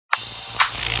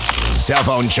Cell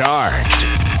phone charged.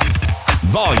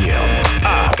 Volume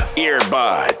up.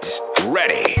 Earbuds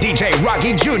ready. DJ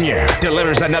Rocky Jr.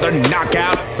 delivers another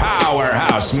knockout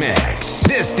powerhouse mix.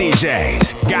 This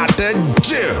DJ's got the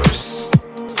juice.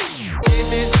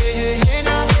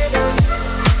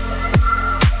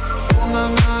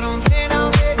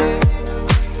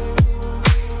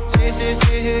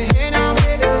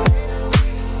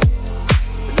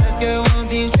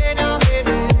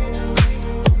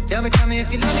 Tell me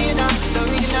if you love me enough, love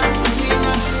me enough, love me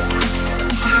enough.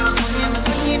 House money, I'm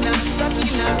lucky enough, lucky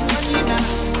enough, lucky enough.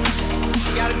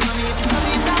 You gotta tell me if you love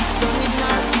me enough, love me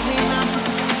enough, love me enough.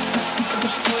 I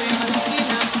wish you told you I'm lucky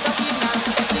enough, lucky enough,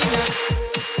 lucky enough.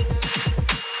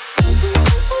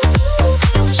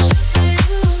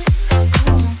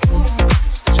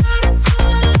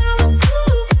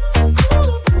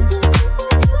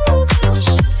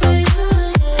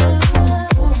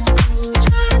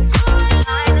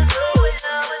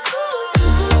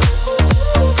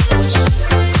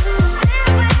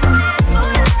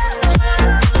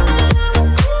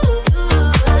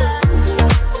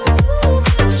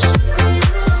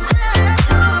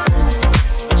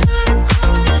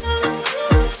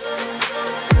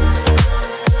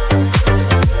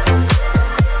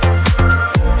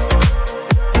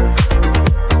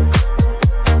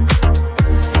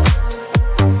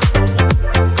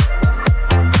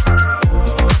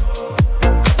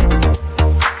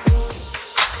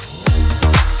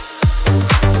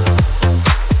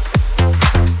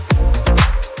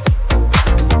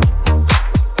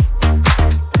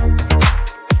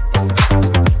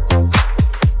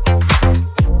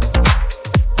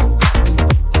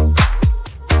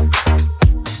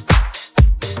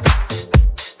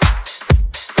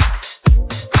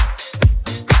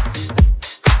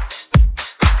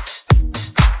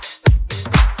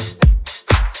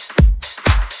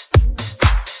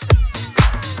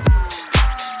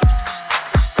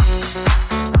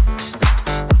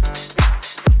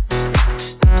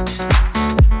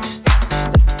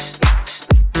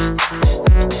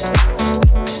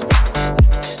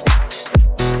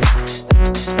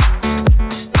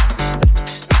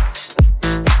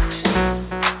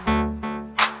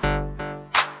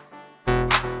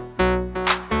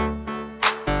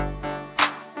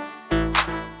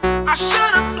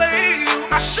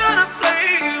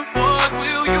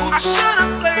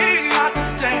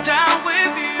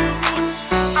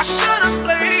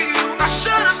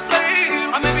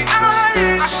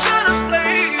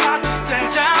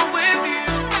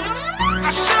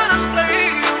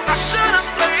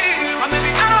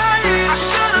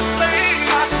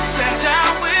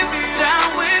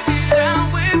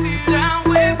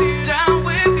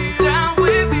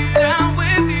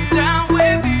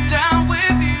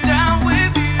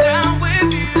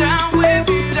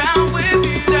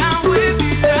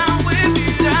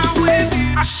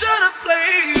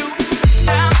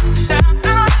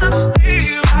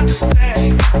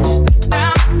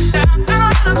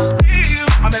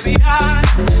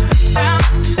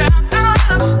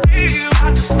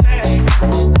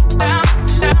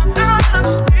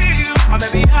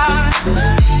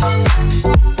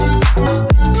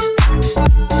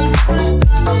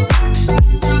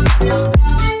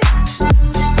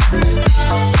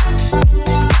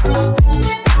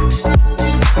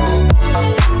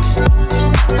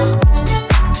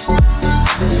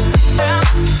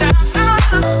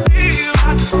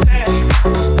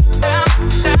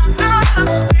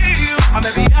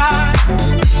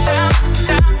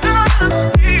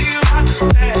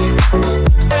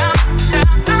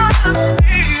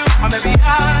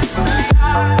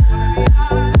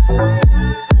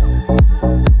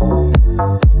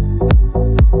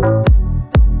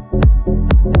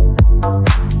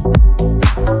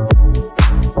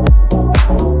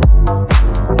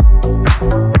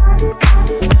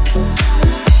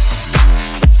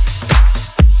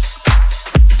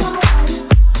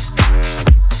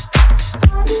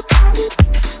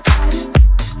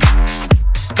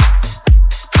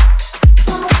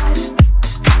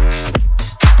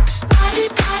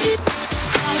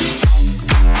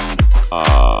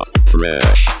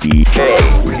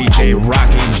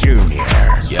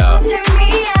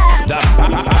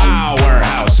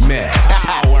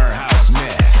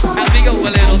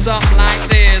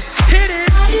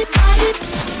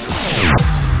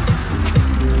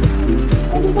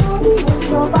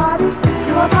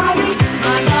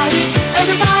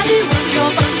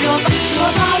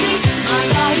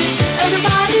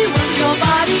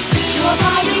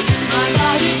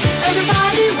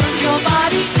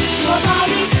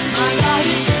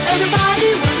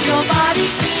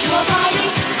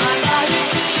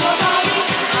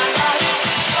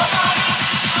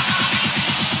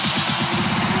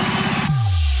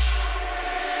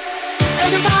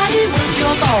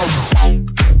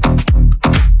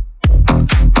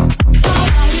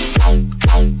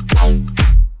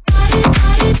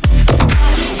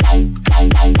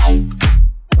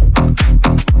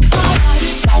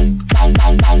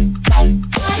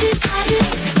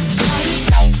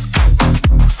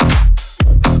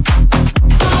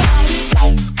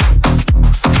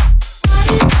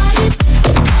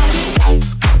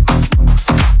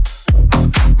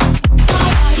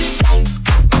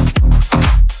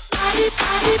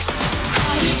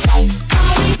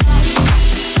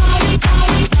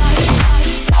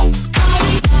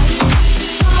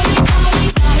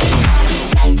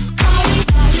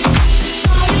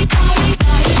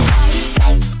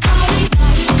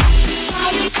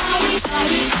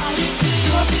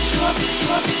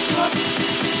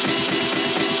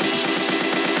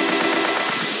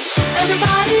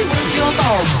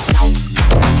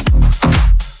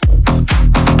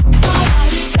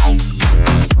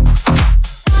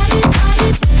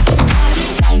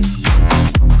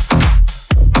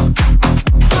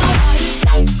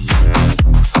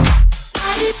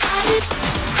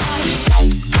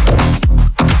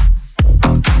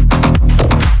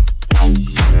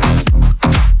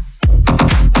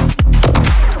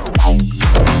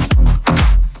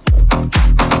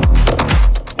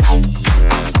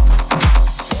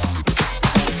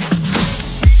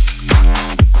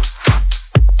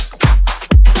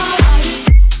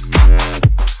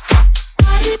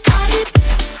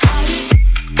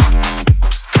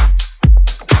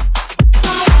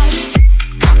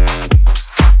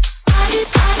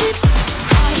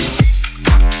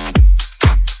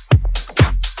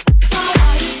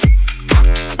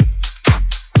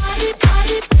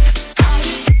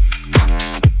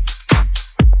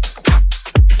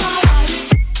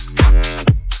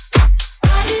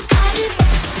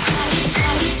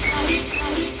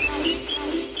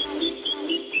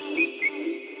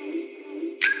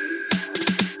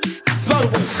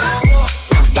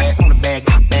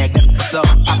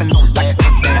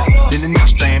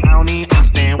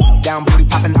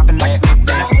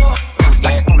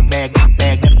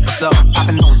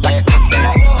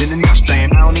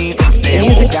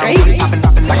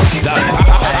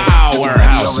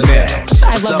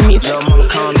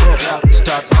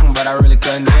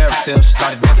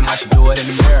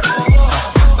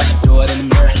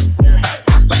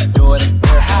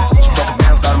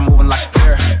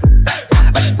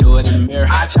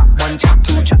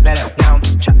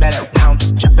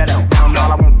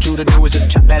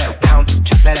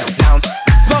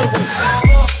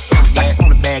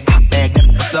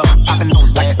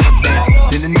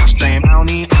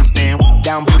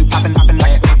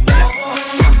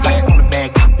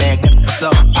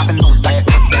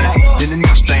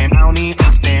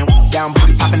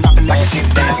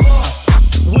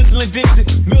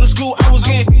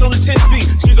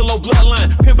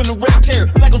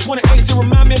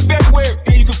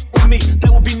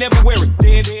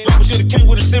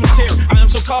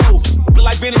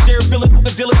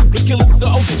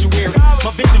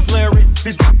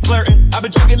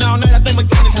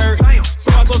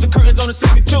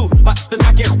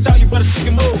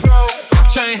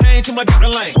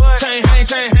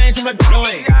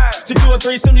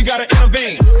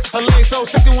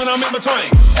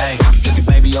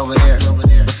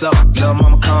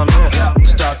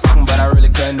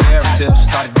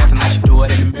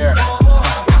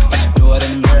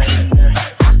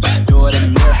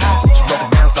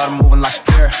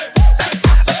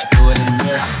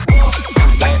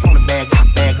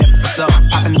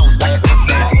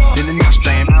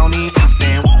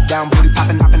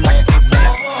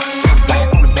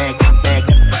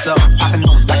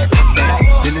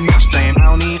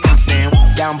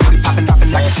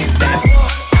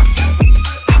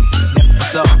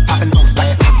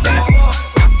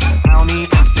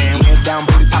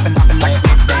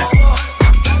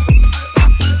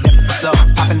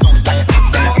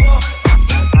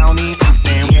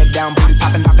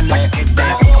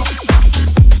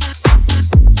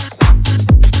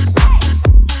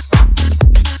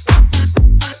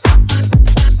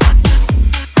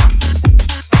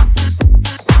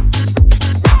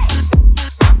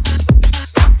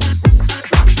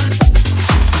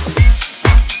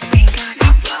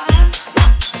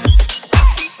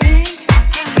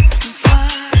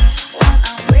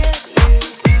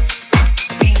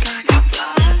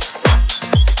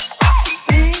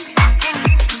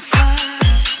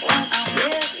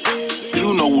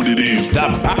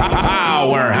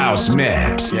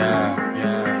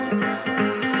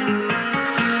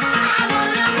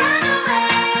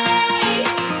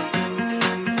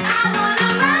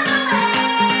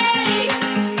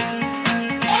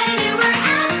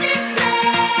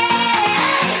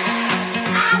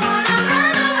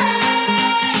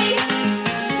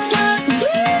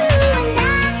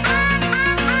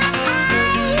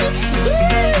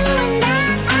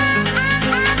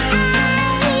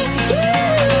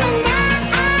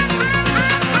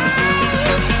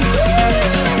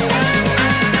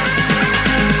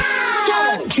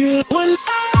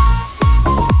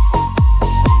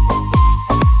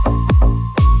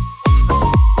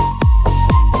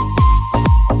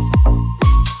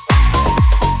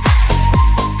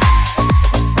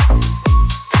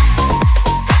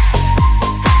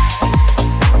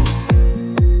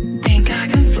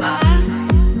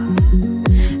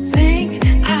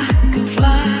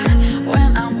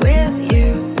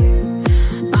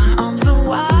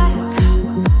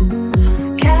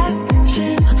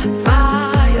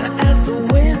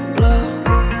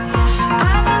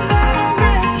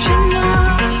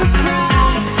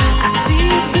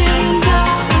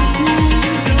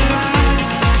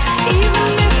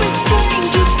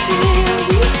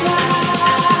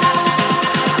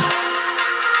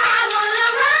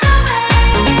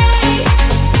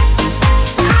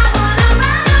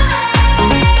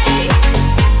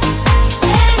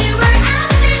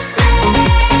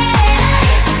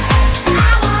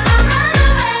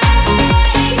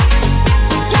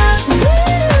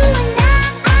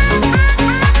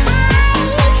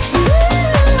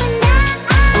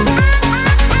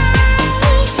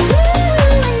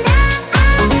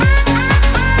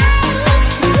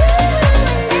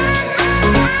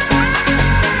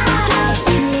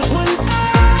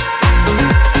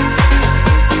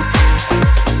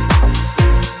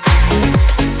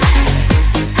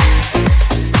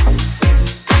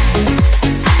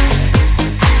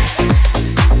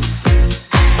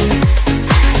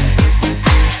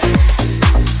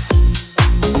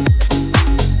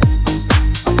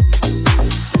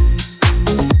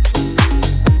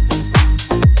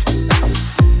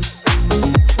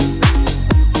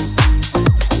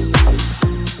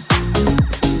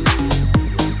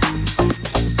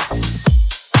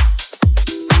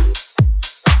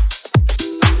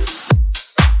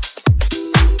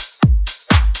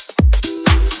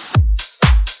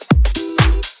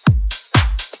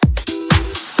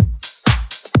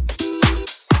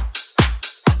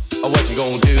 you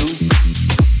gonna do?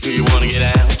 Do you wanna get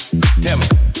out? Tell me,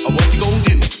 what you gonna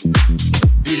do?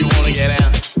 Do you wanna get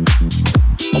out?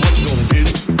 What you gonna do?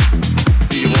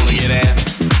 Do you wanna get out?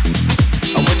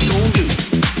 What you gonna do?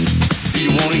 Do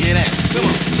you wanna get out? Come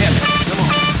on, tell me, come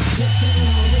on.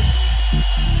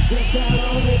 Get down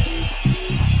on it.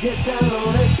 Get down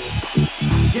on it.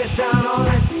 Get down on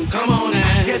it. Come on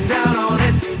now. Get down on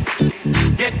it.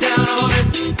 Get down on it.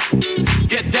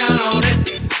 Get down on it.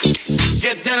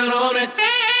 Get down on it.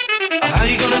 How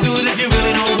you gonna do it if you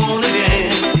really don't wanna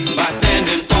dance? By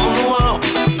standing on the wall.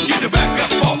 Get your back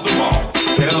up off the wall.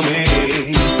 Tell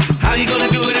me. How you gonna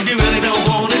do it if you really don't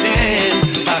wanna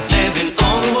dance? By standing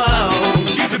on the wall.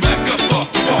 Get your back up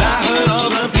off the wall. 'Cause I heard all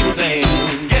the people saying,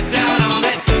 get down on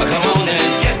it. Come on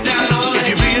and get down on it. If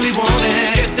you really want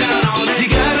it, get down on it. You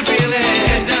gotta feel it.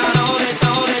 Get down on it,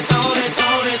 on it, on it,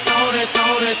 on it, on it,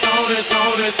 on it, on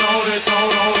it, on it, on it, on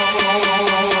it.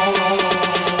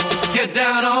 Get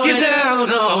down on it. Get down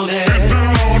on it. Get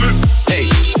down on it. Hey.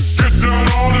 Get down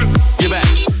on it. Get back.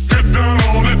 Get down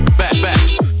on it. Back, back.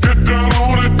 Get down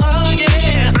on it. Oh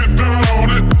yeah. Get down on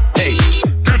it. Hey.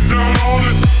 Get down on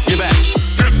it. Get back.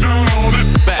 Get down on it.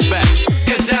 Back, back.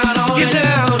 Get down on it. Get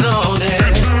down on it.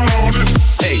 Get down on it.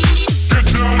 Hey. Get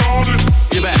down on it.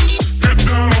 Get back. Get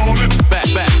down on it. Back,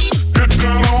 back. Get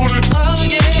down on it. Oh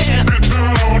yeah. Get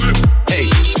down on it. Hey.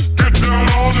 Get down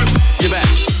on it. Get back.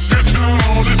 Get down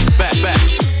on it. Back, back.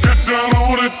 Get down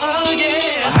on it. Oh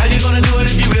yeah. How you gonna do it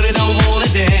if you really don't wanna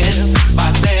dance? By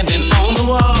standing on the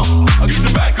wall. Get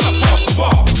your back up off the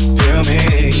wall. Tell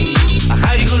me.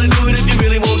 How you gonna do it if you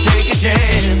really won't take a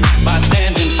chance? By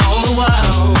standing on the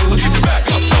wall. Get your back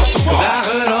up off the wall. 'Cause I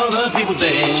heard all the people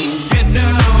saying, get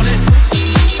down on it.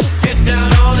 Get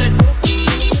down on it.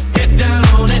 Get down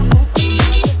on it.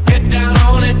 Get down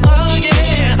on it. Oh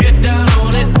yeah. Get down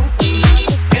on it.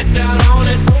 Get down on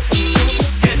it.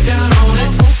 Get down on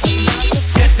it.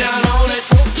 Get down on it.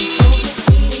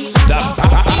 The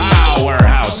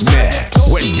Powerhouse Mix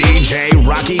with DJ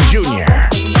Rocky Jr.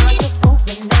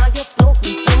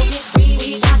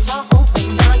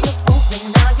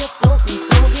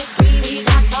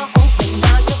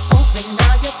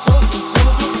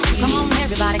 Come on,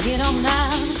 everybody, get on now.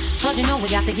 'Cause you know we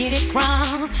got to get it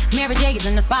wrong. Mary J is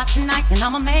in the spot tonight, and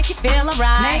I'ma make you feel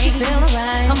alright. Make you feel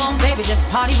alright. Come on, baby, just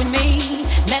party with me.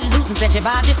 Let loose and set your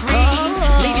body free.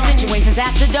 Leave your situations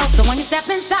at the door, so when you step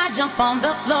inside, jump on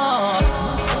the floor.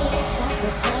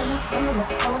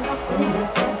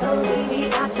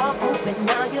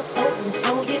 Now you're open,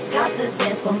 so you got to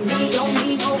dance for me. Don't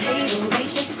need no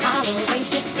hateration,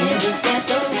 holleration in this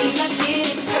dancery. Let's get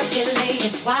it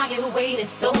percolated while you're waiting.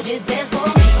 So just dance for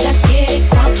me. Let's get it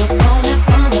from the corner,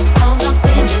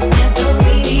 in this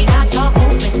dancery. Got your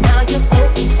open, now you're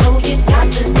open, so you got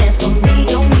to dance for me.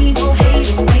 Don't need no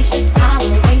hateration,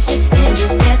 holleration in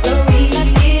this dancery.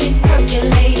 Let's get it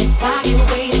percolated while you're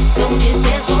waiting. So just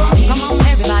dance for me. Come on,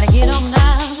 everybody, get on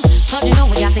now. 'Cause you know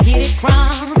we got to get it from.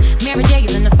 Mary J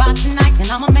is in the spot tonight, and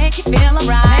I'ma make you feel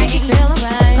alright.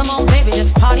 Come on, baby,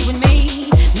 just party with me.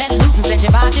 Let loose and set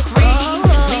your body free.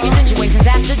 Leave your situations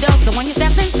at the door, so when you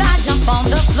step inside, jump on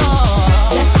the floor.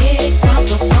 Let's get it from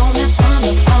the corner,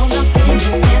 in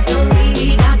this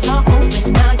dancery. Got your open,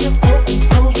 now you're open,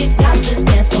 so you got to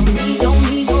dance for me. Don't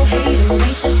need no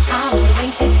hateration,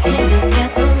 holleration in this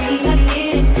dancery. Let's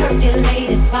get it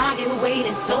percolated while you're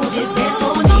waiting, so just dance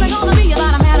for me. It's only gonna be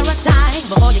about a matter of time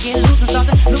before you get loose and start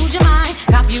to lose your mind.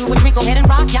 Cop you a drink, go ahead and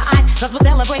rock your eyes, 'cause we're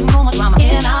celebrating moments, mama,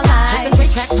 in our lives. Let the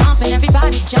great track pumping,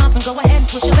 everybody jumping. Go ahead and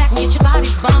push your back and get your body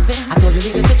bumping. I told you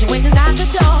leave the situations out the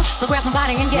door, so grab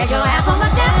somebody and get your ass on the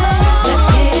dance floor. Let's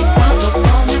get it from the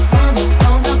corner,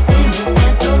 in this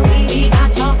dancery.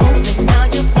 Got your open, now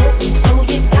you're open, so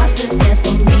you got to dance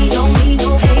for me. Don't need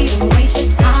no hateration,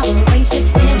 holleration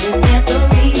in this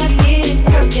dancery. Let's get it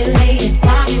percolated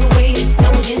while you're waiting, so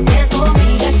just dance for me.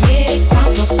 Let's get it from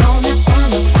the corner,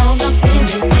 in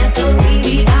this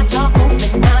dancery. Got your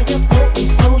open, now you're open,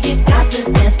 so you got to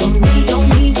dance for me. Don't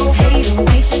need no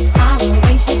hateration,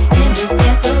 holleration in this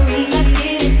dancery. Let's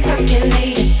get it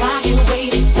percolated while you're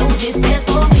waiting, so just dance for me.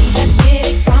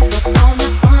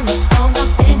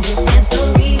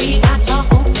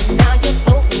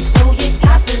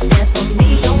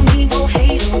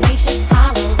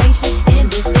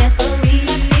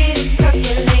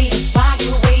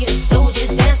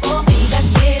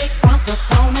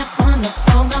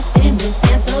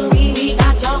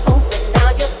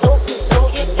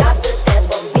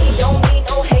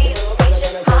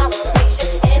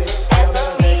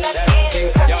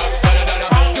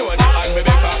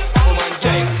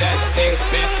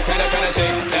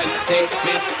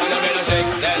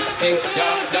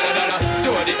 yeah, da-da-da-da.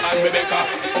 Jody and Rebecca,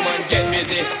 come on, get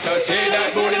busy. Just shake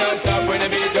that booty non-stop when the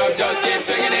beat drop. Just keep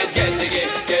swinging it, get jiggy.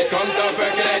 Get crunked up,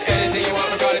 percolate. Anything you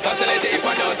want, we call it oscillate. If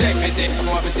I don't take pity, I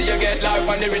want to see you get live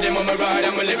on the rhythm of my ride.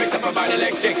 And my lyrics up about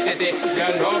electricity.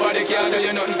 Girl, nobody can do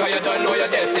you nothing, cause you don't know your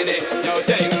destiny. Yo,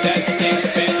 shake that thing,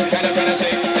 spin, kind of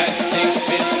shake that thing,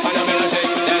 spin, and I'm gonna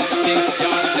shake that thing,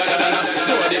 yeah, da-da-da-da.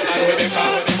 Jody and Rebecca.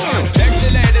 Sexy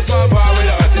ladies want power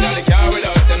with us, in the car with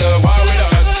us, them no war with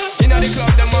us. In the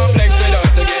club, them want flex with us,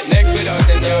 to get next with us,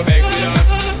 and they'll vex with us.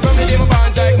 From the game of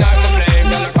band, I ignite my flame,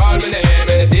 girl, I call my name,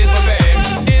 and it is my fame.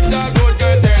 It's a good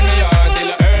girl, turn me on, till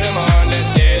I earn them on, let's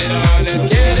get it on, let's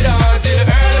get it on, till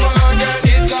I earn them on, girl,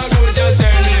 it's a good, just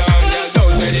turn me on, girl,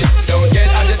 don't sweat it, don't get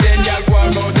agitated, girl, go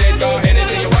out, rotate, or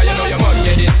anything you want, you know you must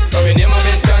get it. From your name I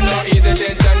mention, no easy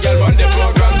tension, girl, run the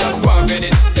program, just go and fit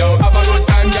it. Yo, have a good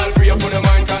time, girl, free up on the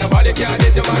mind, cause nobody can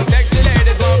diss you, man. Sexy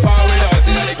ladies want power with us,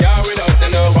 in the car with us,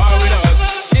 them no war with us.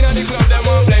 In the club, them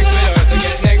want flex with us, to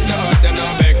get next to us, them no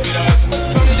vex with us.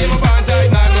 From the game of band, I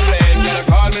ignite my flame, girl, I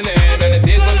call my name, and it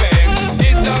is my fame.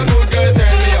 It's a good girl,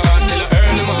 turn me on, till I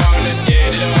earn them on, let's get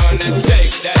it on, let's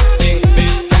shake that thing,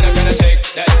 bitch, and I'm gonna shake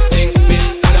that thing, bitch,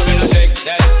 and I'm gonna shake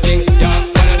that thing, yeah,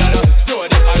 da-da-da-da.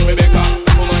 Jody and Rebecca,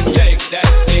 woman, shake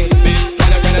that thing, bitch,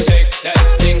 and I'm gonna shake that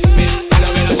thing, bitch, and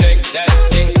I'm gonna shake that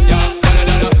thing, yeah,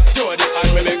 da-da-da-da. Jody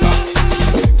and Rebecca.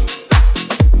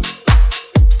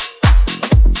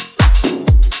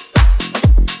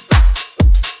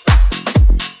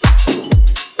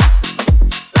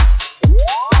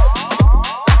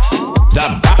 The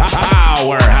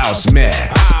Powerhouse Mix.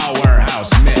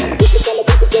 Powerhouse Mix.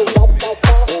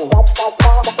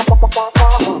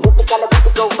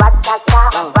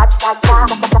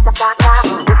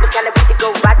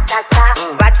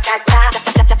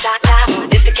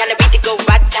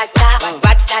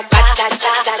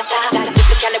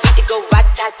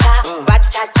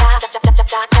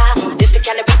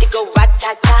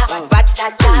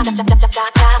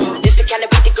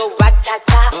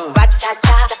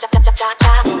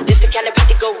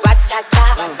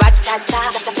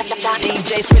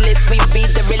 DJ Spillis, we be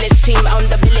the realest team on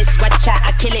the billis. Watch out,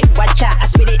 I kill it, watch out, I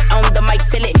spit it on the mic,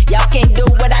 feel it. Y'all can't do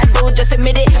what I do, just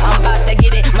admit it. I'm about to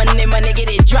get it, money, money, get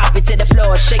it. Drop it to the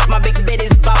floor, shake my big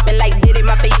bitties, bopping like did it.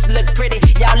 My face look pretty,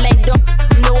 y'all like don't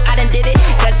know I done did it.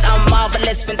 Cause I'm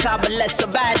marvelous, fantabulous, a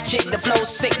bad chick. The flow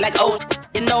sick like oh,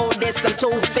 you know this. I'm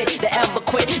too fit to ever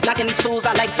quit. Knocking these fools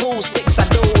out like pool sticks. I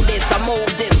do this, I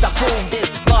move this, I prove this.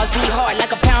 Bars be hard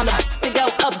like a pound of to go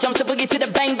up, jumps the boogie to the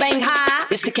bang bang high.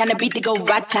 It's the kind of beat to go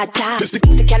rat-ta-ta. It's the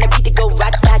kind of beat to go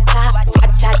rat-ta-ta,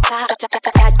 rat-ta-ta.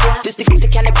 This the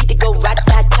kind of beat to go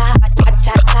rat-ta-ta,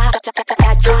 rat-ta-ta.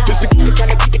 This the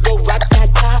kind of beat to go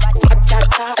rat-ta-ta,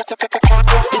 rat-ta-ta.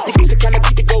 This the kind of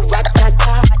beat to go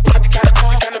rat-ta-ta, rat-ta-ta.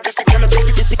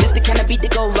 This the kind of beat to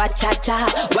go rat-ta-ta.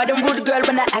 Why don't rule the girl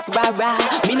when I act rah-rah?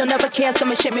 Me no never care, so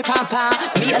me shake me pom-pom.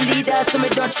 Me a leader, so me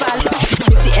don't follow.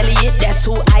 Missy Elliott, that's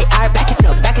who I are. Back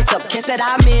it up, kiss it,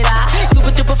 I'm it,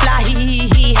 super duper fly,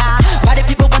 hee ha. Party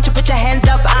people, want you put your hands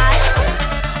up,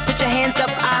 put your hands up,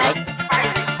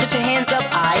 put your hands up,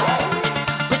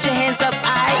 put your hands up,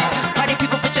 party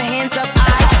people, put your hands up,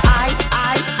 hands up,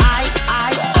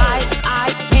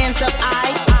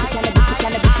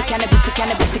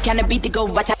 This the kind of beat to go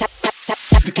rat-ta-ta.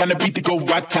 This the kind of beat to go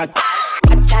rat-ta-ta.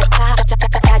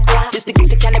 This the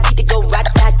kind of beat to go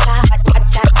rat-ta-ta.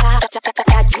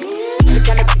 This the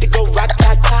kind of beat to go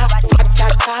rat-ta-ta.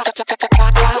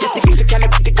 This the kind of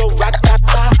beat to go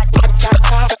rat-ta-ta.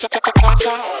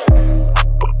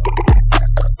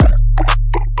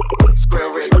 Square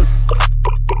rigs.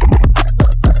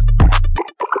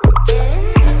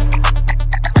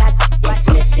 It's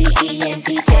Missy E and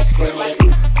DJ Skrillex.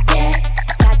 Yeah,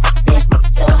 bitch,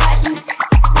 so hot you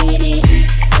with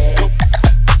it.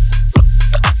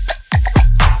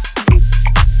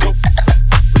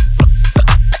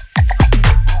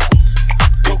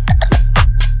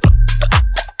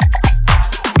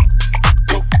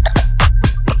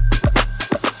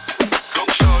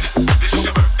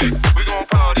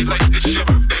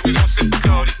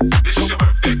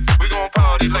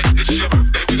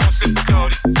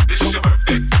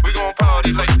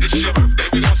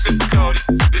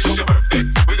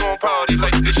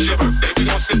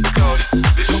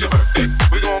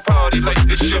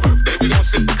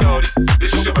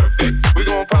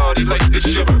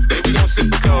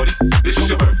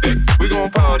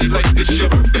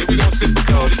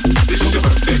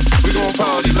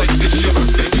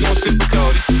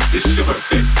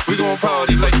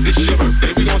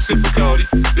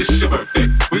 It's your birthday.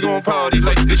 We gon' gon' party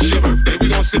like it's your birthday. We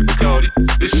gon' sip Bacardi,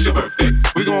 it's your birthday.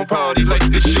 We gon' party like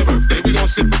it's your birthday. We gon'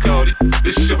 sip Bacardi,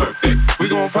 it's your birthday. We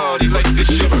gon' party like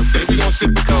it's your birthday. We gon'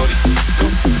 sip Bacardi. Go,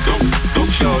 go, go,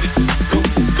 shorty. Go,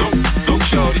 go, go,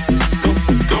 shorty. Go,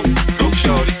 go, go,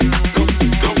 shorty. Go,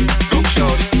 go, go,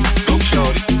 shorty. Go,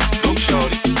 shorty. Go,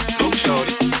 shorty. Go,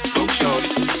 shorty. Go, shorty.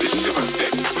 It's your birthday.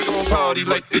 We gon' party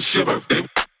like it's your birthday.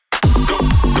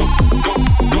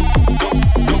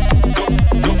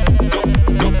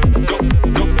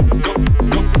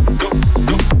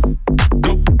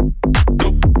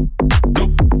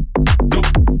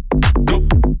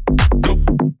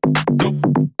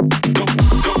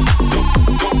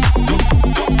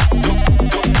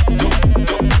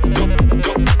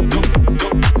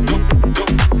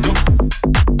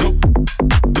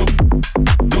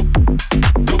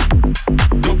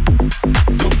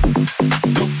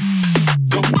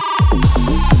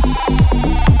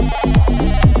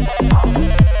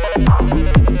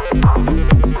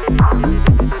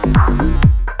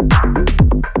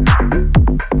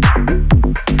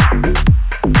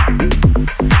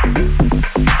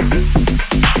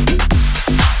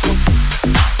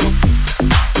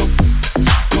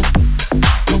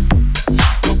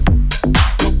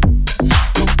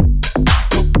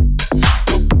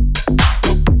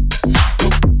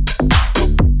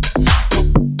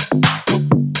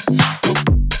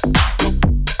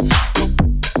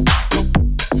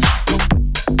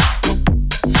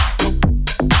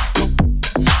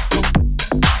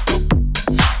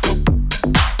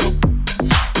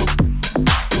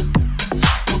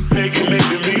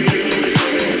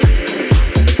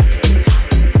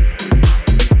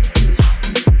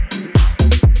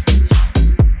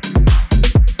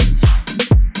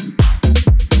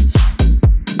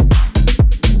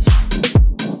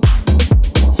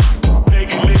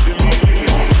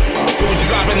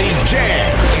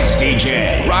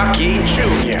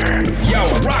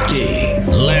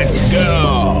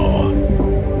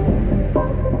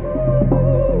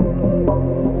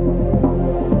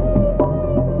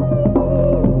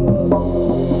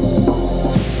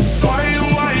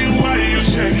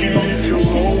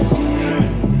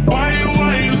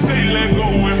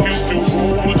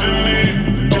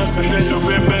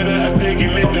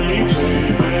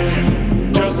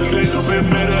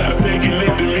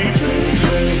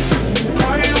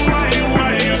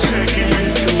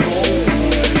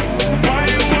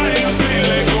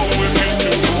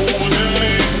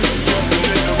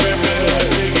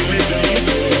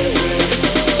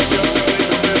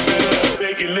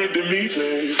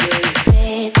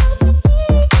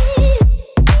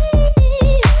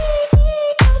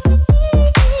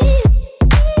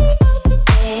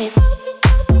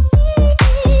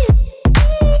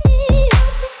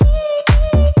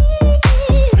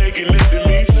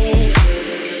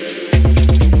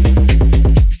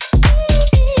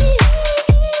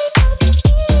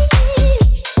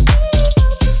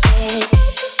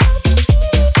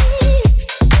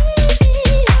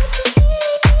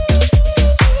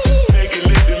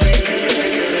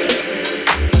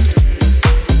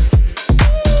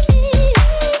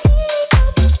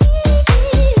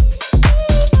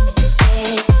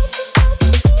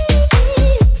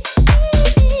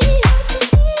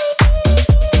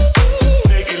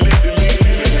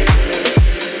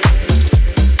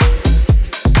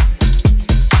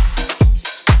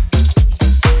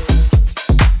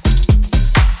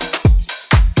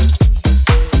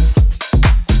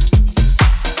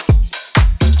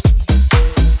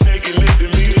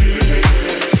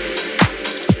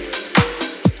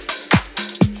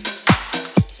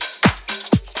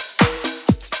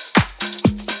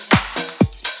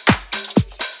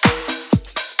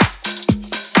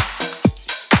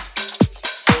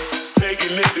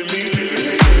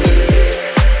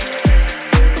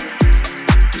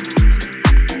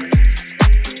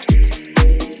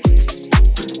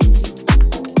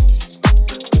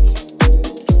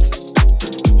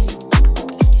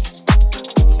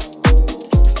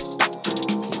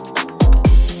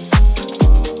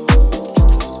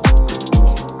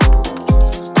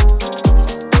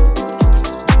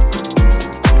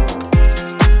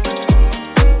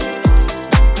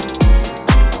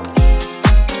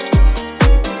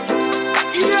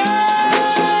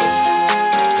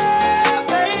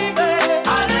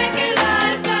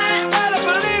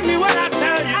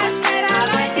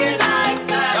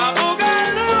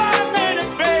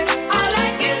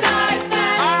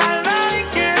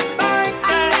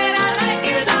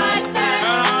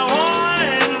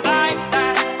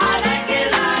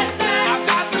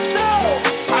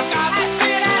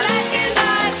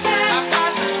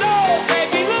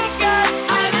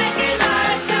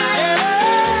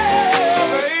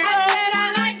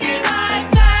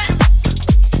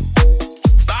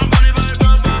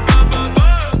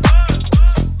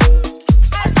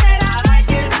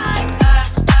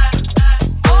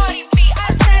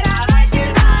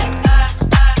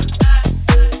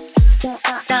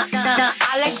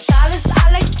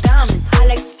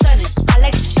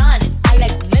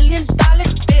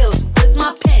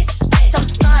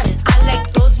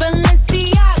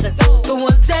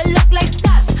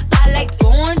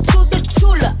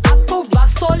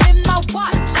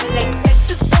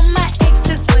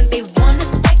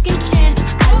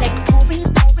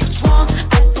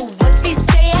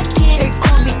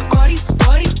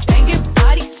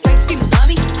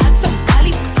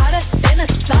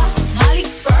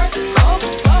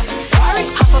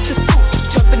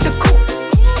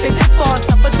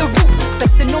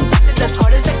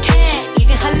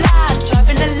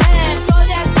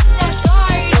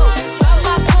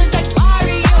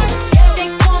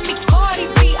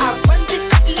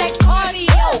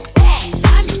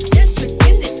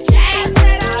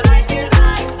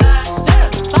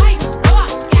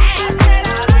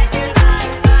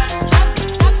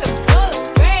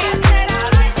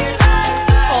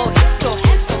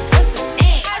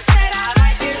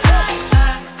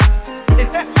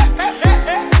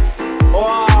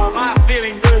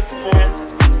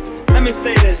 let me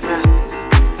say this now.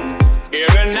 Here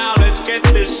and now, let's get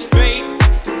this straight.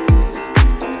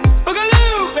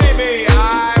 Boogaloo, baby,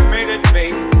 I made it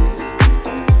fake.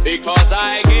 Because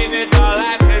I gave it all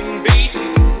I can beat.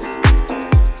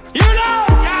 You know,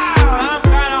 child, I'm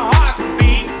kinda hard to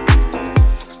beat.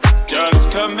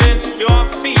 Just commence your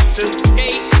feet to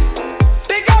skate.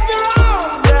 Pick up your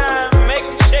arms and make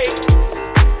them shake.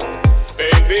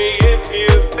 Baby, if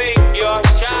you think you're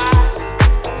shy,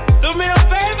 do me a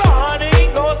favor,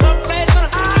 honey, go someplace and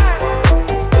hide.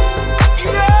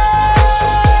 Yeah,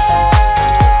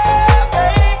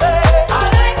 baby, I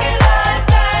like it like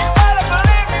that. You better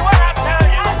believe me when I tell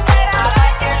you. I said I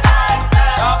like it like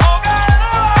that. Now,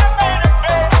 boogaloo, I made it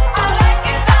big. I like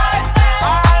it like that.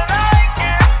 I like it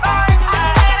like that. I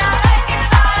said I like it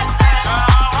like that.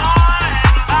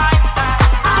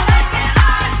 I like it like that. I like it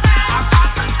like that. I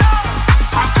got the show.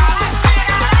 I got the speed.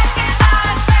 I like it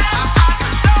like that. I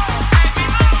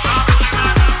got the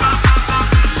show,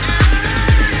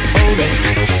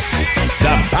 baby.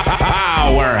 The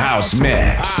Powerhouse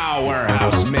Mix.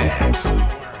 Powerhouse Mix.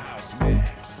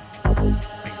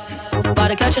 About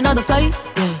to catch another flight,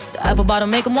 yeah. The apple bottom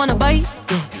make 'em wanna bite,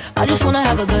 yeah. I just wanna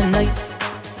have a good night.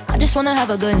 I just wanna have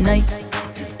a good night.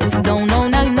 If you don't know,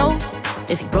 now you know.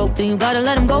 If you broke, then you gotta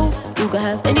let him go. You could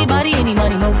have anybody, any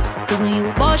money, no. Cause when you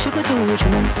a boss, you could do what you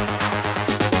want.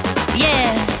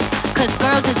 Yeah, cause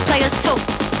girls is players too.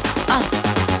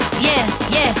 Yeah,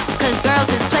 yeah, cause girls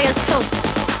is players too.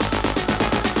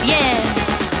 Yeah,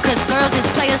 cause girls is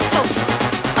players too.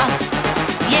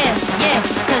 Yeah, yeah,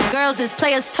 cause girls is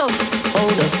players too.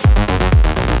 Hold up.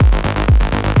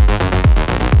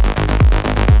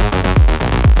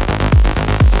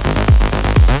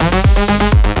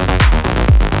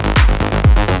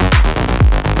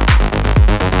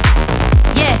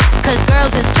 Yeah, cause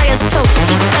girls is players too.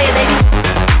 Keep it playing, baby.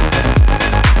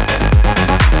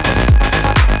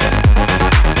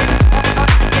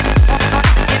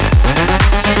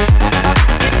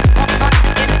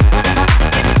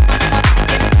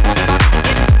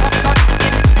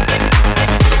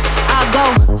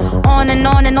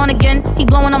 And on again, he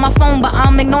blowing on my phone, but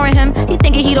I'm ignoring him. He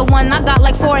thinking he the one, I got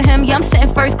like 4 of him. Yeah, I'm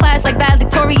sitting first class like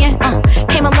valedictorian.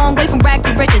 Came a long way from rag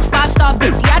to riches. 5-star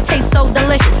bitch, yeah, I taste so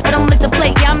delicious. Let him lick the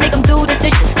plate, yeah, I make him do the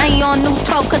dishes. Now he on news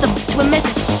 12 cause a bitch we're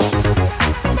missing.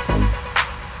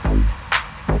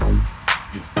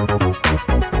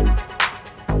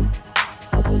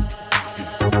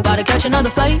 About to catch another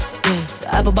flight, yeah. The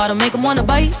apple bottom make him wanna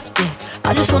bite, yeah.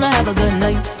 I just wanna have a good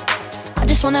night. I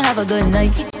just wanna have a good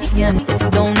night. Yeah, if you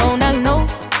don't know, now you know.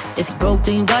 If you broke,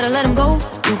 then you gotta let him go.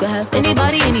 You could have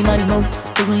anybody, any money, no.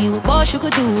 Cause when you a boss, you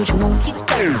could do what you want.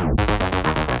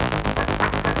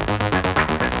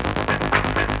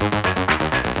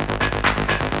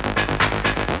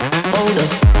 Hold up.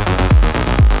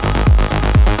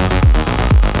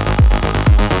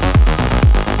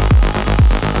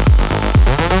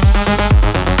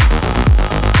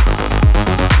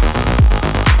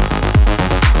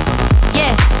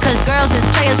 Girls is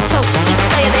players too. Keep it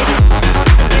playing, baby.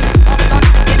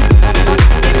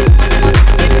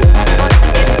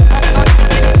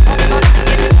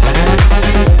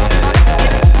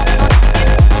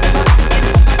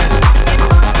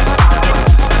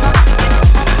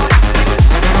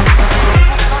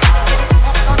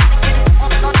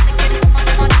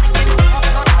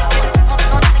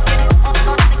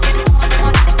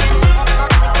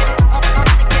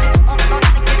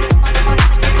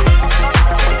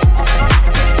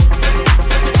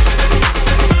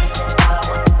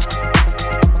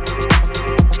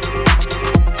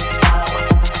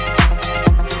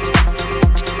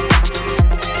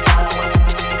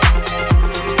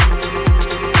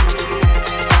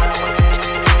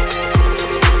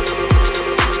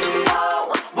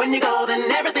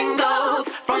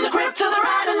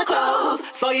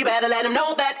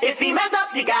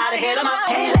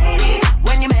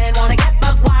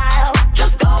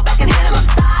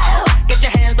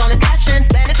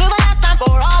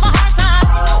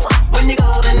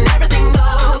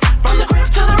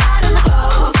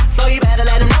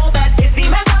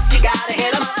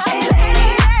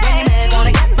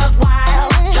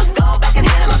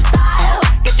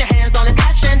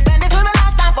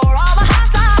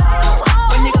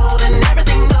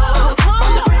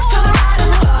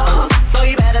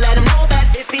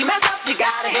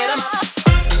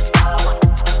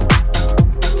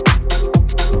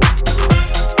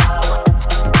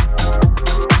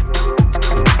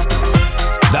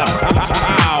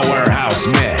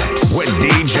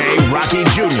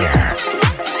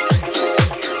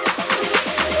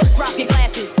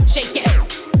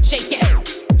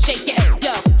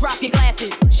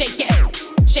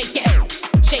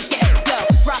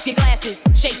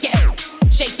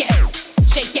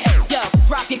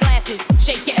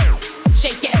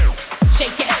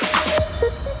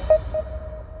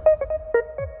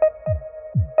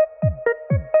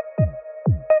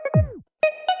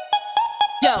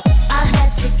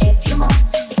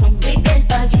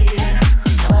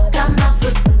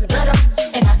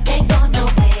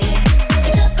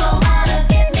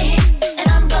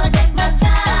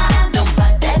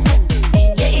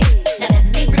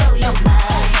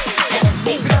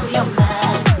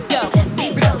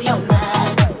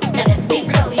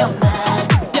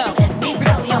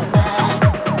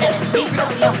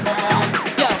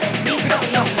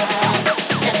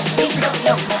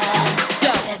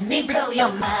 your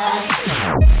mind.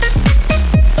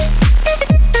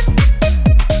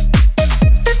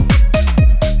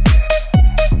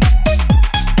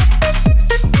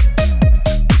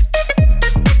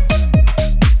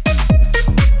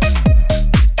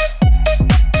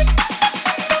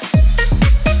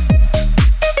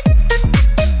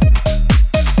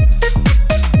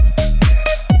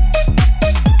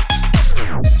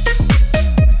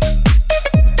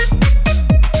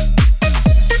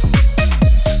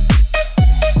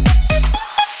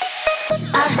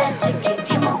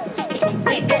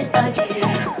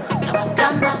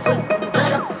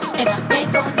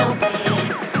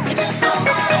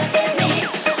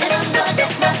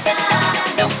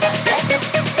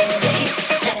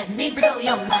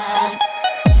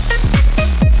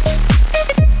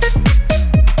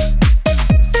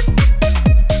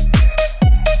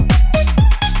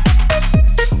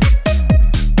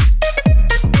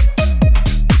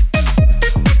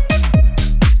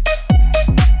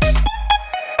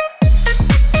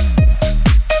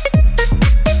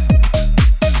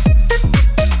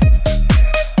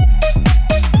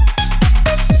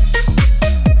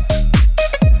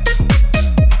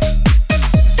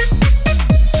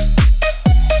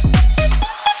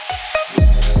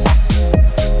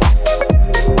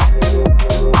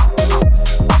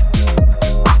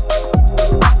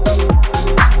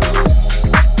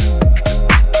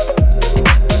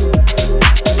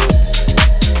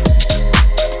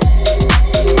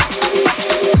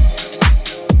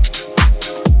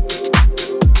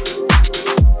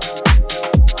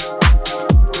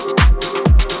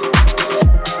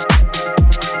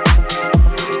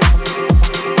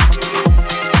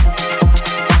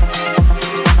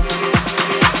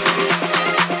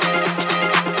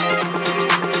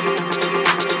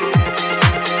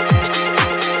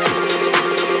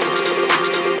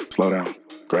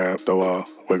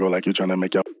 Tryna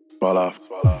make your fall off.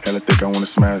 Hella thick, I wanna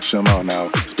smash them all now.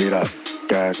 Speed up,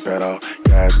 gas pedal,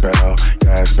 gas pedal,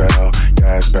 gas pedal,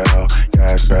 gas pedal,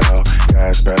 gas pedal,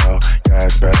 gas pedal,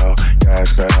 gas pedal,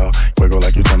 gas pedal. Wiggle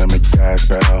like you tryna make gas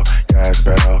pedal, gas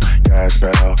pedal, gas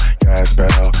pedal, gas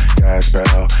pedal, gas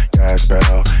pedal, gas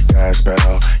pedal, gas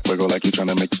pedal. Wiggle like you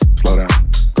tryna make slow down.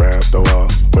 Grab the wall.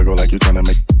 Wiggle like you tryna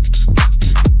make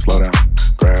slow down.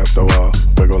 Grab the wall.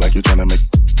 Wiggle like you tryna make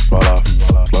fall off.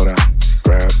 Slow down.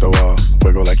 Grab the wall,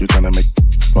 wiggle like you tryna make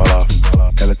fall off.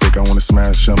 Hella thick, I wanna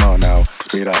smash them all now.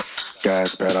 Speed up,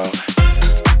 gas pedal,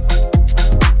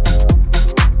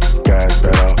 gas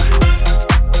pedal.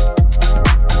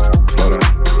 Slow down,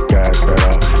 gas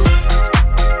pedal,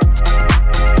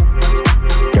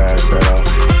 gas pedal.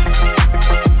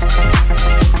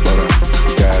 Slow down,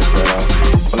 gas pedal.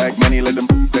 Black money, let them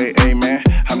say amen.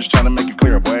 I'm just tryna make it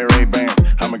clear, boy, Ray-Bans.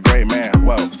 I'm a great man,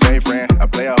 whoa, say friend. I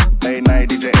play off late night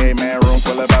DJ, amen. Room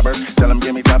full of boppers, tell them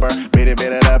give me topper. Beat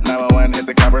it up, 911, hit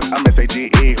the coppers. I'm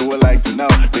S-A-G-E, who would like to know?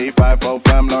 B545,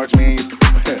 fam, large me.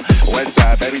 West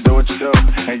side, baby, do what you do.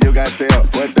 And you got tell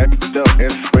what that do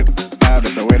is with now,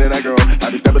 that's the way that I grow.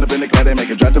 I be stepping up in the club, they make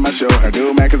it drop to my show. I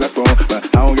do mad cause I spoon, but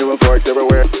I don't give a fork,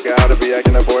 everywhere. Got out to be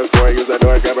acting a poor sport. Use that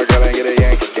door, grab a girl and get a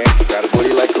yank. Got a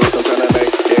booty like Goose, I'm tryna make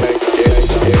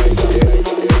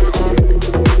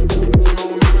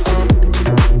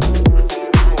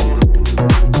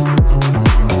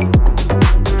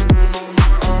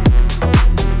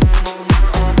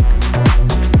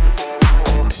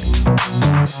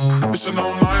It's an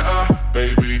all-nighter,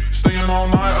 baby. Staying all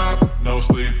night up, no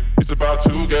sleep. It's about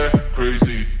to get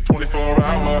crazy.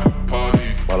 24-hour party.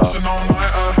 It's an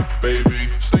all-nighter, baby.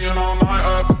 Staying all night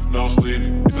up, no sleep.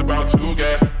 It's about to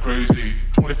get crazy.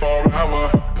 24-hour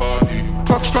party.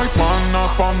 Clock strike 1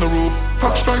 up on the roof.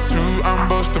 Clock strike 2, I'm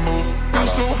bust a move. Feel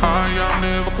so high, I'm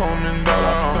never coming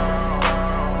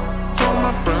down. Tell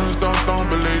my friends, don't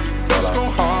be late. Let's go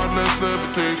hard, let's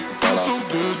levitate. Feel so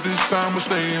good, this time we're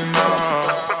staying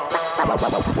out.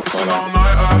 It's an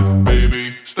all-nighter,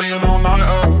 baby. Staying all night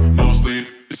up, no sleep.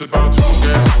 It's about to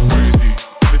get crazy.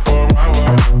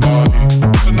 24-hour party.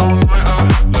 It's an all-nighter,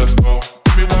 let's go.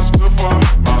 Give me what's good for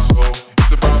my soul.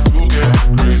 It's about to get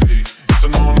crazy. It's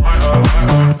an all-nighter, light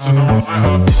up. It's an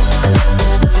all-nighter.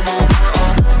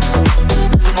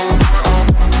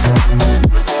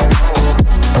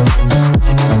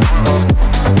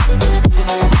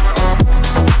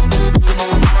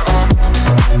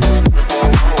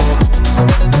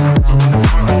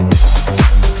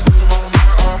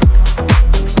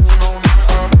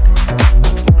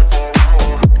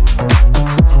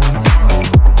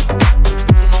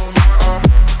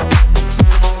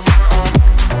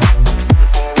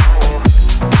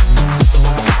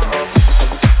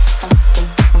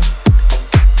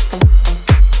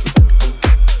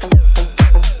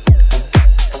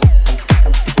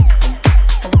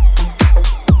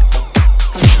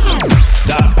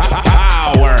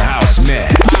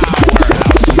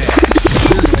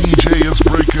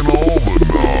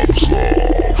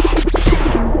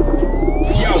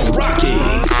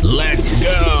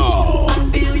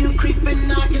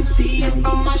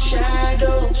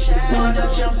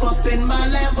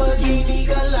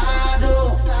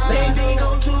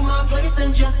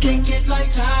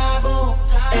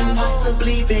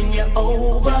 possibly bend you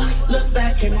over. Look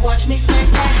back and watch me smack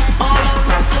that. All on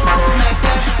the floor, smack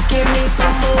that. Give me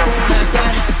some more, smack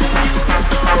that. Till you get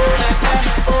so smack that.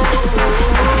 Oh,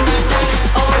 smack that.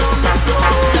 All on the floor,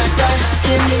 smack that.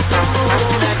 Give me some more,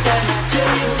 smack that.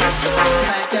 Till you get so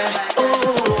smack that. Oh.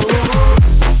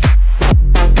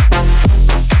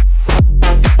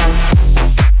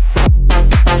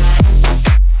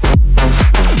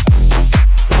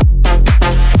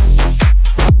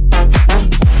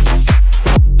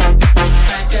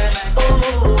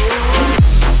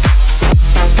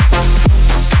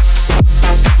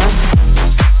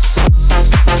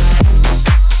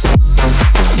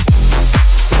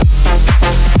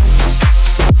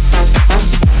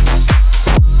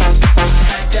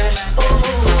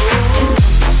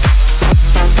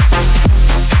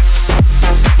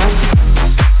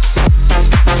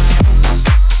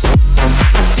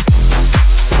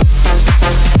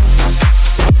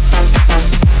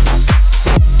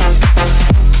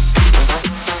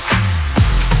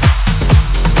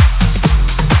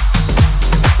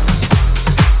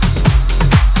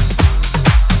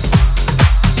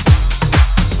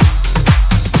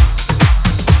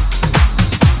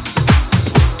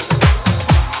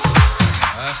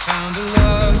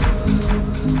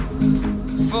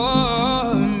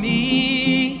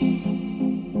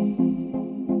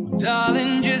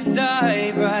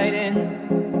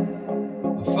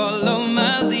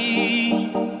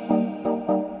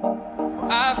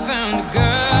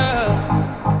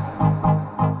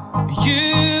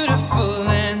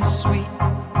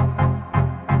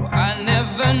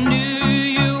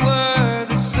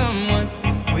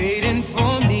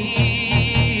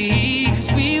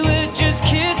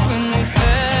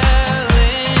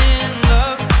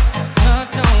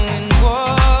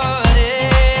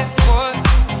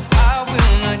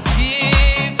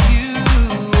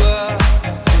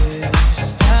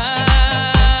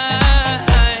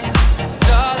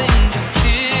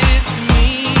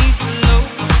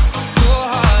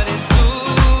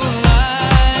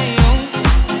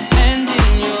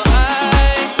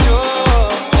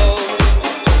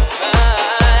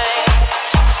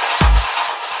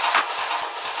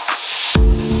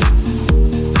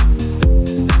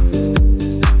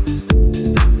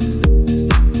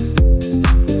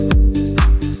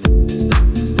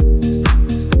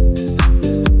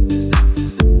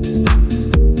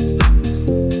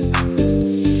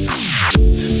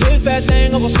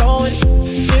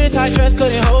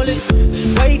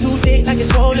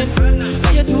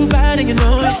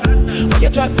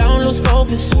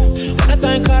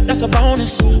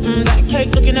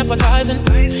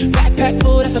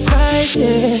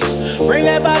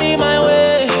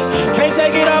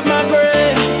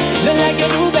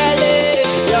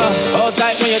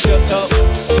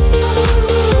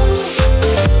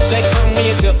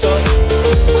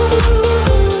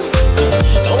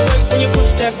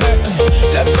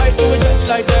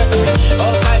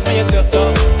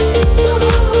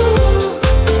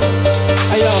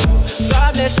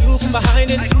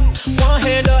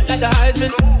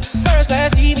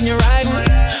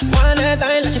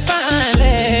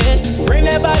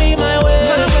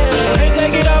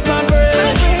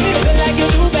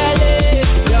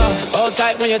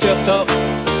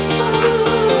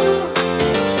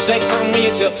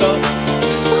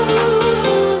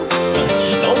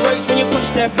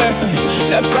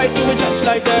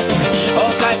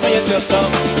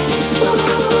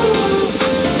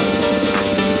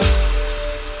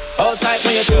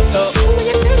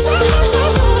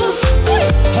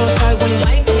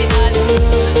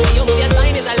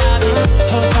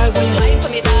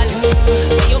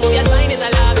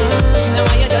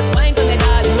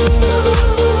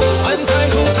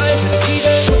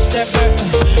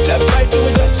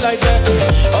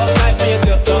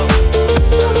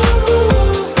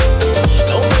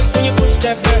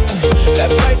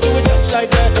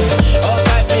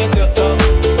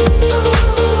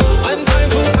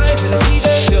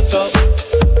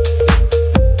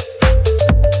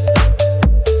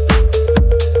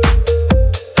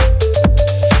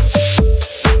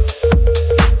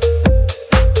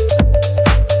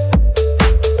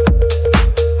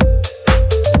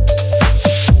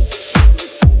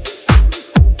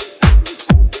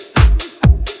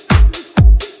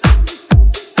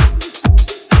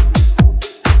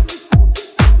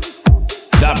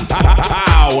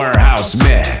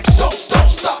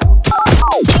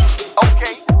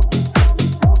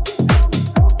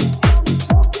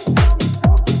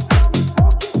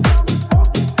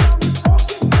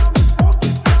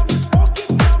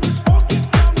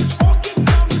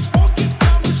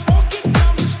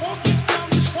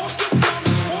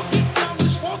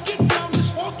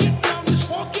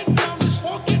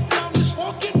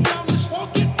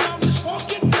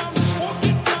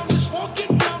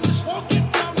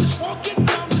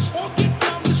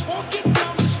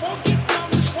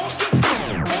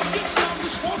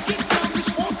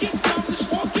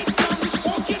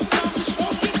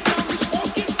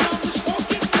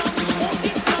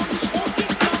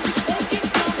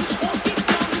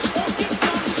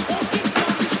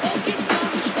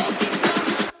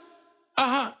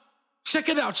 Check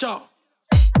it out, y'all.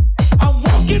 I'm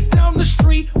walking down the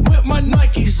street with my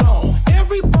Nikes on.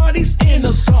 Everybody's in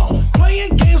a zone,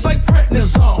 playing games like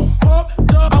prednisone.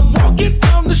 Pumped up. I'm walking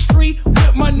down the street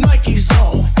with my Nikes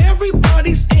on.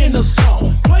 Everybody's in a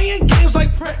zone, playing games like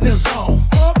prednisone.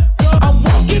 Pumped up. I'm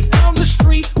walking down the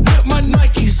street with my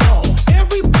Nikes on.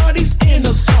 Everybody's in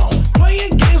a zone,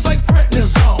 playing games like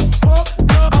prednisone.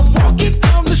 Pumped up. I'm walking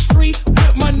down the street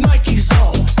with my Nikes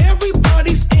on.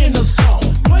 Everybody's in a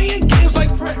zone, playing games like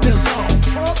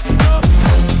prednisone. Pumped up.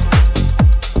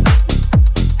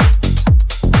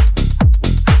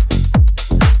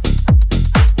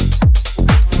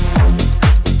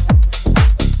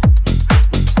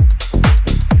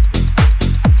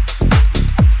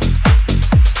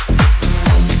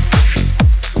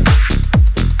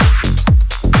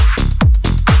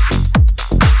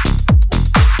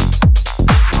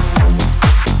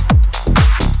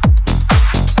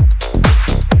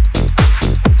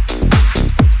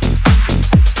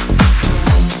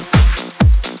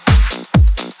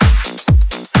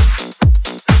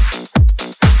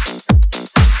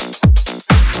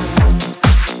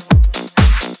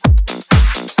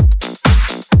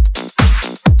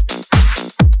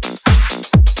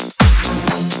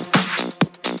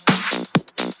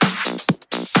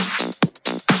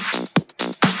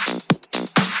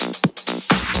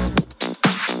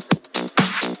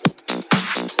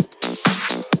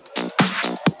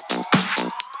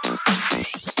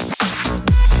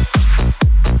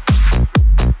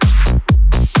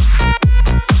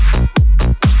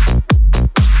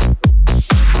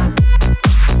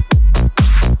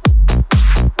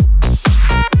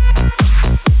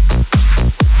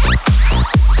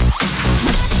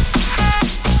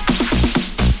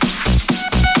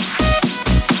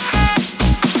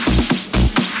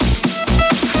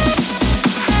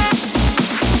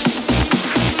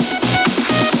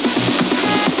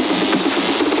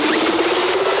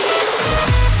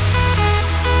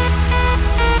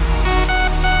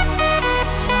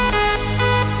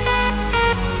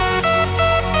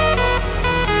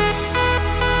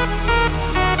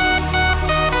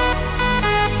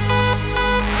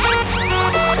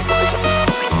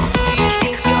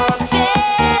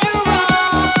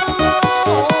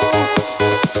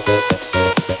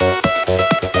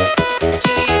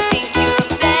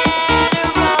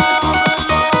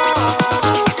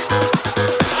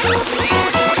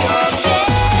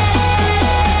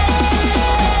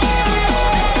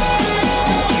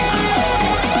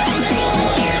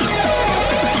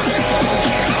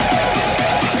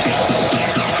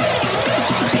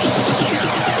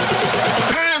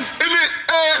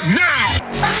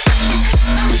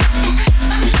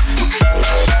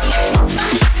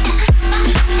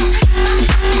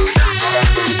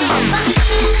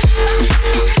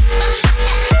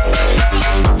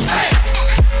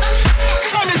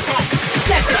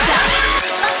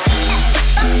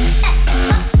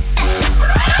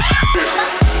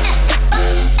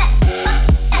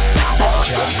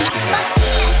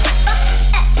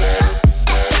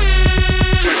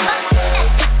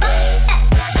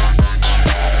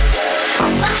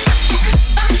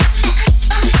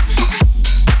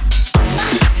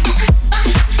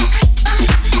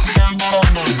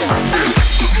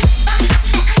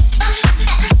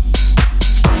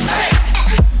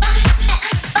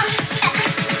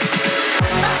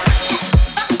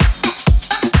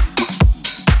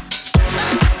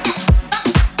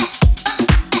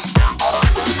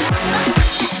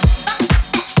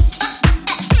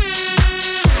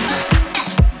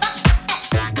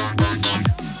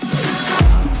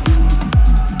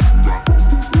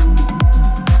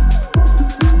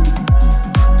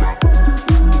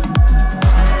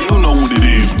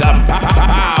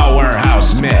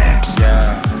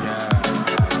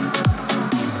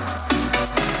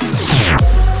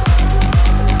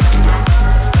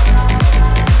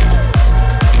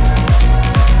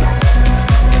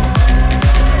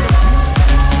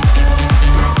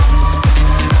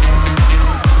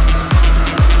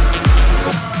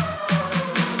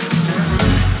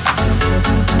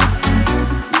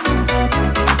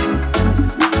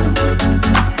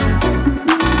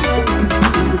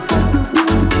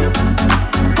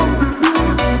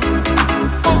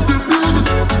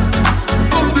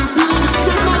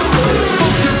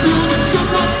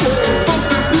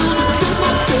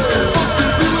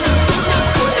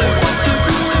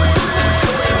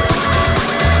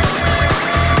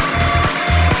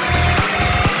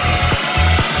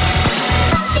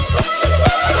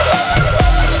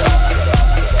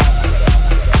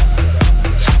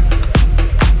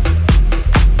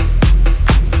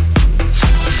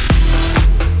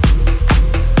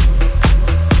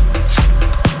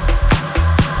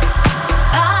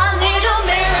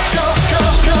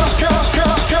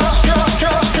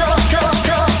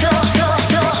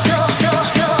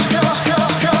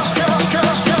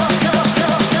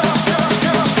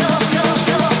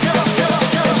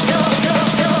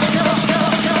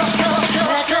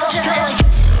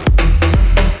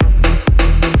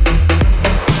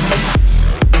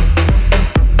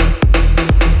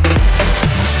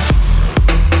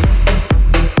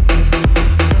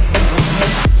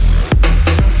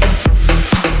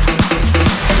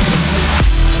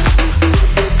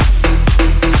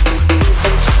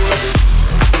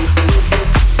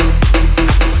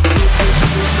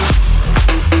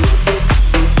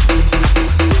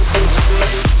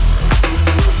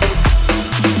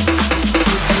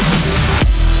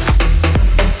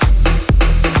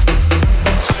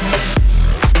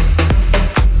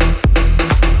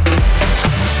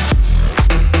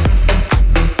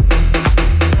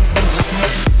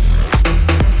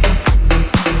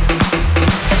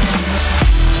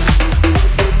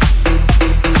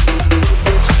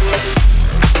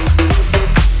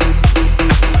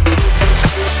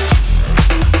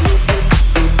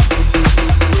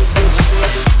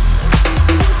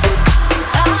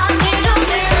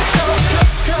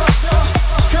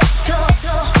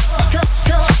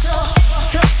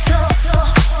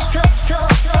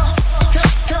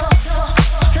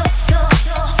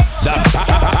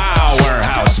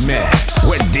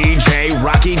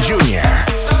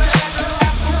 Jr.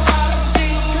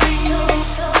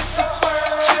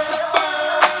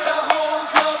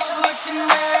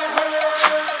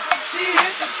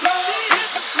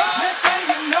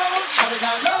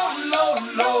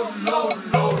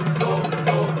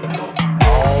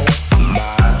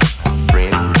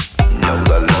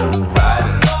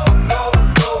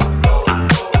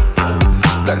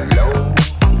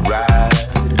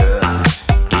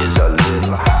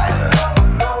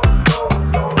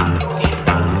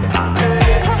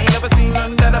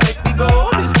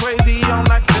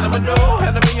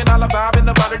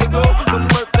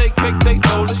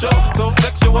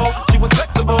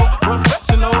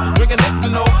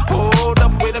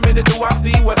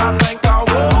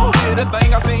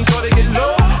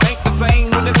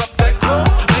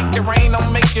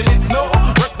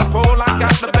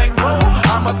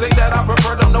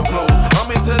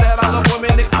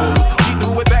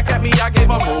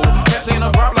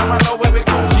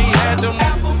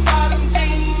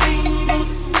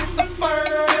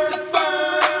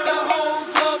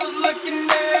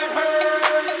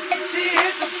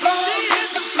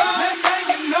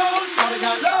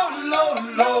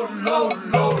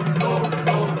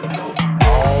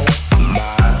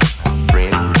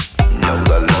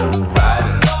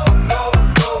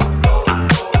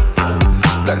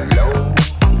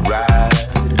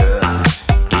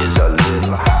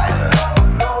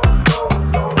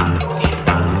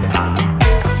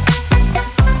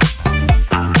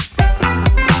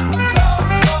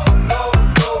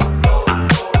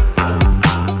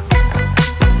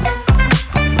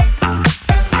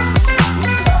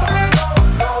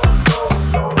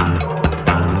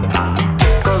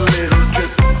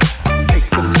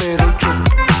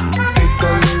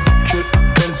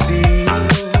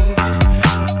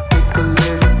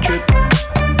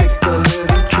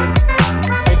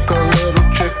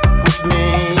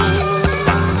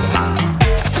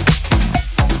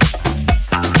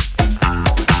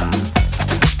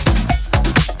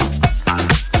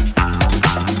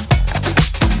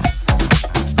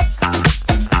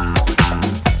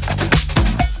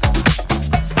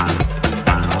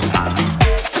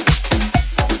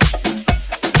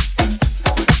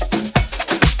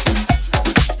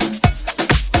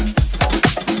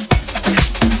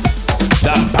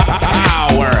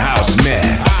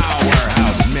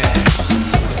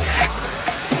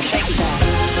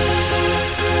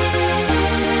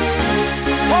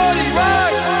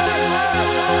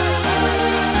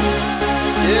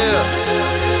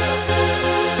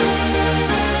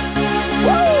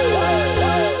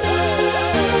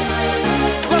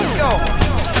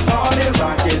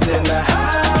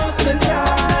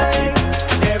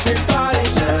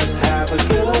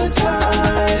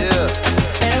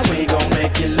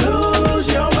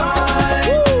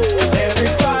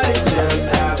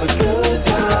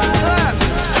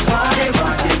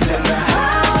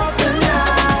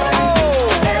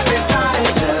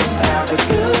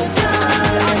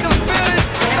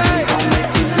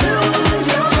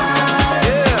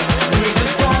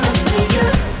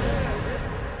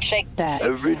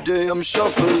 Every day I'm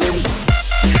shuffling.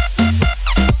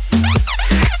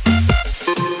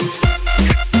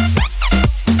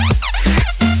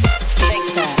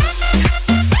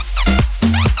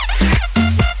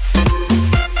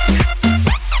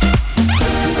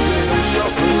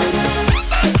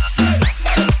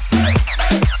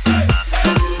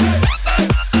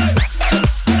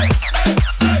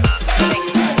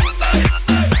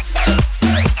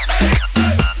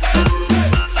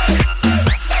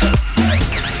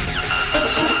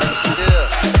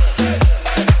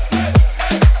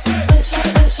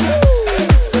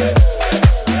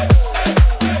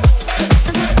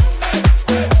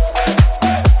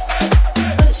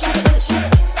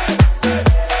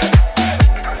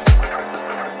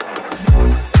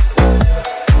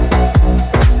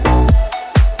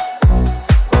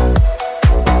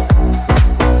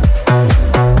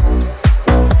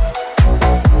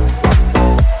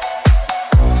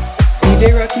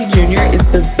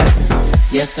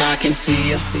 Yes, I can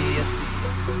see her.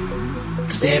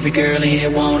 Cause every girl in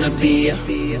here wanna be her.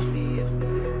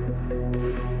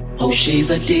 Oh,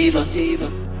 she's a diva. I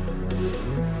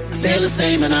feel the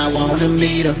same and I wanna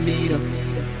meet her.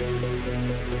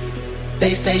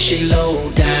 They say she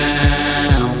low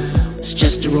down. It's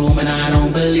just a room and I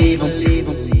don't believe them.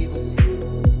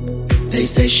 They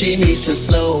say she needs to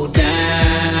slow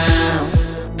down.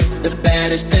 The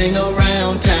baddest thing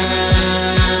around town.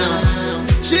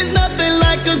 She's nothing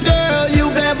like a girl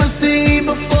you've ever seen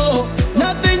before.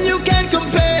 Nothing you can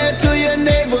compare to your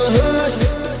neighborhood.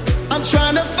 I'm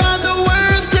trying to find the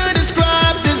words to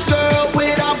describe this girl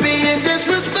without being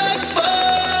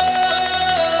disrespectful.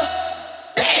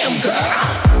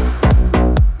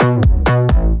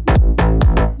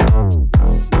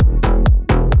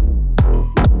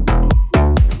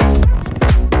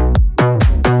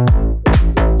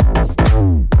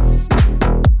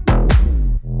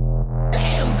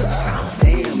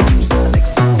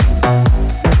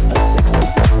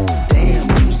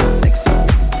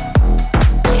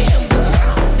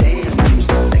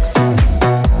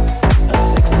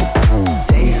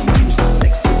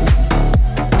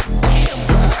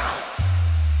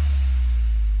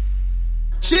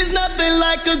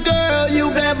 like a girl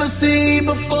you've ever seen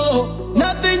before.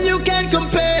 Nothing you can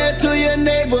compare to your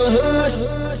neighborhood.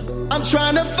 I'm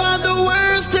trying to find the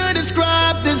words to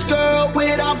describe this girl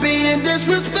without being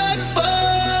disrespectful.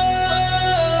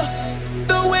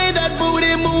 The way that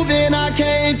booty moving, I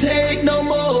can't take no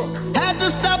more. Had to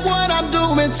stop what I'm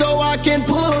doing so I can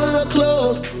pull her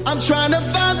close. I'm trying to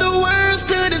find the words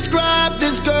to describe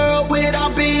this girl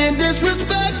without being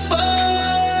disrespectful.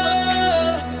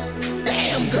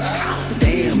 Damn girl,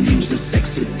 damn you's a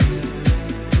sexy,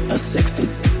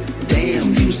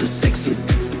 damn you's a sexy.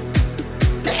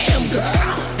 Damn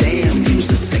girl, damn you's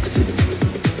a sexy,